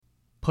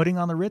Putting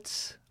on the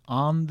Ritz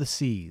on the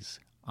seas.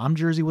 I'm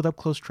Jersey with Up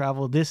Close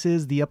Travel. This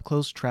is the Up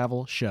Close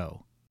Travel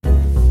Show.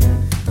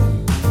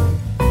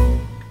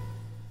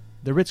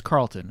 The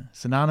Ritz-Carlton,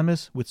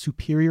 synonymous with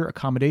superior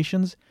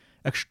accommodations,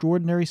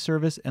 extraordinary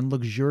service, and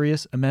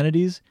luxurious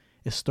amenities,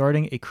 is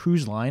starting a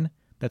cruise line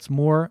that's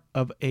more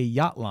of a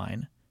yacht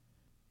line.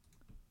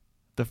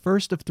 The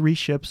first of 3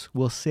 ships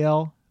will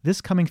sail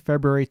this coming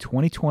February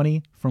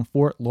 2020 from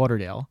Fort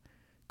Lauderdale.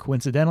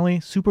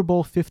 Coincidentally, Super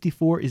Bowl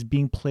 54 is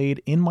being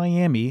played in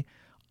Miami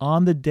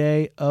on the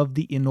day of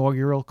the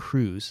inaugural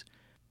cruise.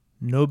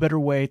 No better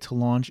way to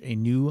launch a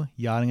new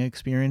yachting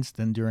experience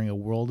than during a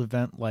world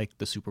event like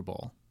the Super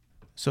Bowl.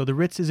 So the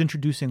Ritz is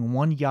introducing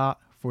 1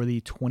 yacht for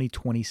the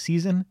 2020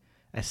 season,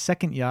 a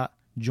second yacht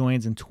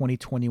joins in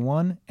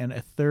 2021, and a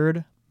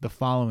third the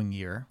following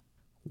year.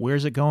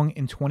 Where's it going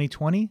in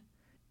 2020?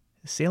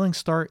 Sailings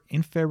start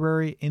in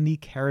February in the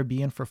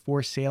Caribbean for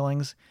 4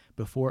 sailings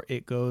before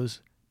it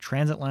goes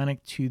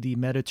transatlantic to the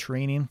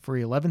Mediterranean for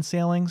 11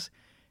 sailings,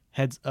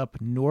 heads up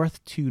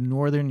north to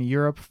Northern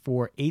Europe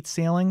for 8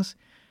 sailings,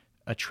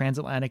 a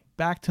transatlantic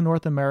back to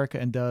North America,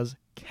 and does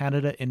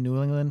Canada and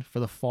New England for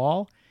the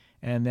fall,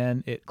 and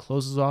then it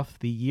closes off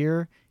the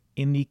year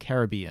in the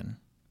Caribbean.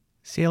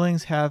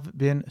 Sailings have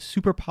been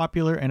super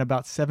popular, and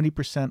about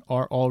 70%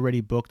 are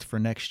already booked for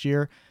next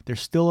year.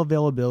 There's still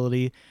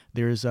availability.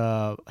 There's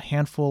a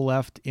handful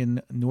left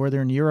in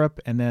Northern Europe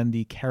and then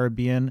the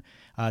Caribbean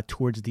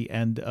towards the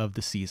end of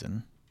the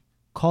season.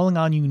 Calling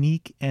on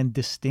unique and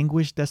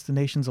distinguished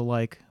destinations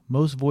alike,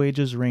 most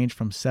voyages range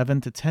from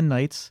 7 to 10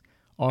 nights,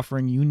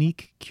 offering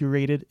unique,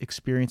 curated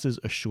experiences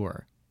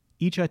ashore.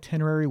 Each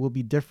itinerary will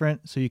be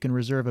different, so you can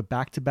reserve a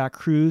back-to-back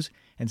cruise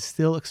and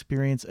still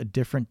experience a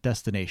different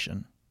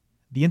destination.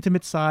 The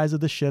intimate size of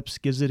the ships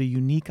gives it a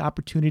unique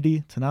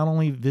opportunity to not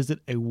only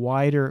visit a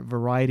wider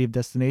variety of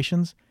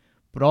destinations,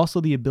 but also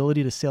the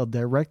ability to sail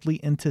directly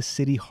into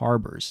city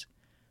harbors.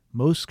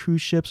 Most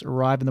cruise ships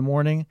arrive in the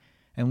morning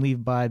and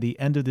leave by the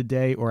end of the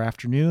day or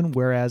afternoon,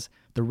 whereas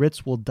the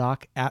Ritz will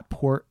dock at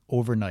port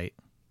overnight.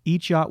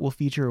 Each yacht will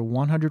feature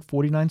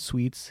 149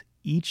 suites,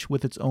 each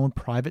with its own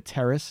private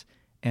terrace,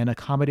 and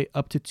accommodate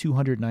up to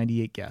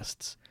 298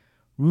 guests.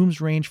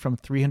 Rooms range from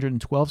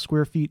 312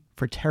 square feet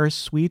for terrace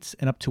suites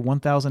and up to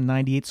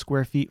 1,098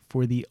 square feet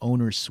for the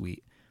owner's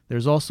suite.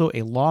 There's also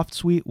a loft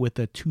suite with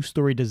a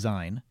 2-story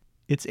design.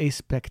 It's a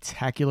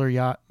spectacular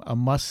yacht, a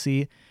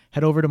must-see.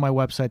 Head over to my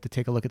website to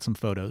take a look at some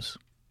photos.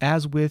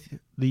 As with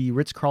the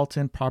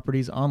Ritz-Carlton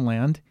properties on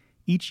land,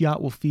 each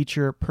yacht will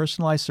feature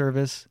personalized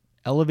service,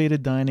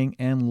 elevated dining,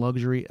 and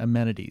luxury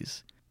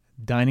amenities.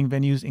 Dining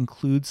venues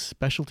include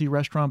specialty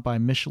restaurant by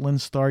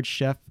Michelin-starred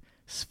chef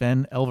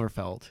Sven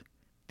Elverfeld.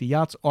 The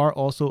yachts are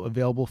also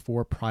available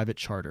for private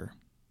charter.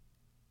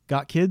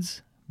 Got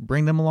kids?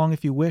 Bring them along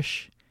if you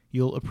wish.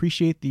 You'll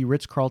appreciate the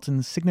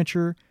Ritz-Carlton's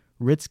signature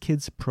Ritz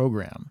Kids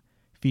program,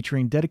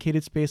 featuring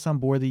dedicated space on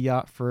board the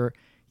yacht for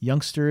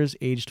youngsters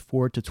aged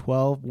 4 to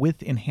 12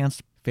 with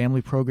enhanced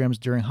family programs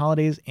during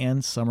holidays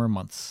and summer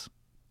months.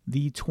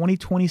 The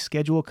 2020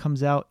 schedule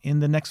comes out in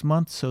the next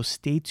month, so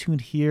stay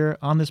tuned here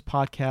on this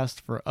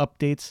podcast for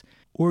updates,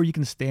 or you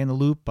can stay in the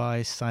loop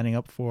by signing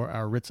up for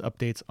our Ritz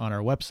updates on our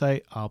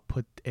website. I'll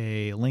put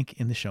a link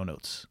in the show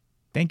notes.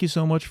 Thank you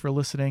so much for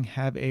listening.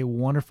 Have a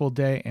wonderful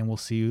day, and we'll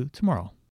see you tomorrow.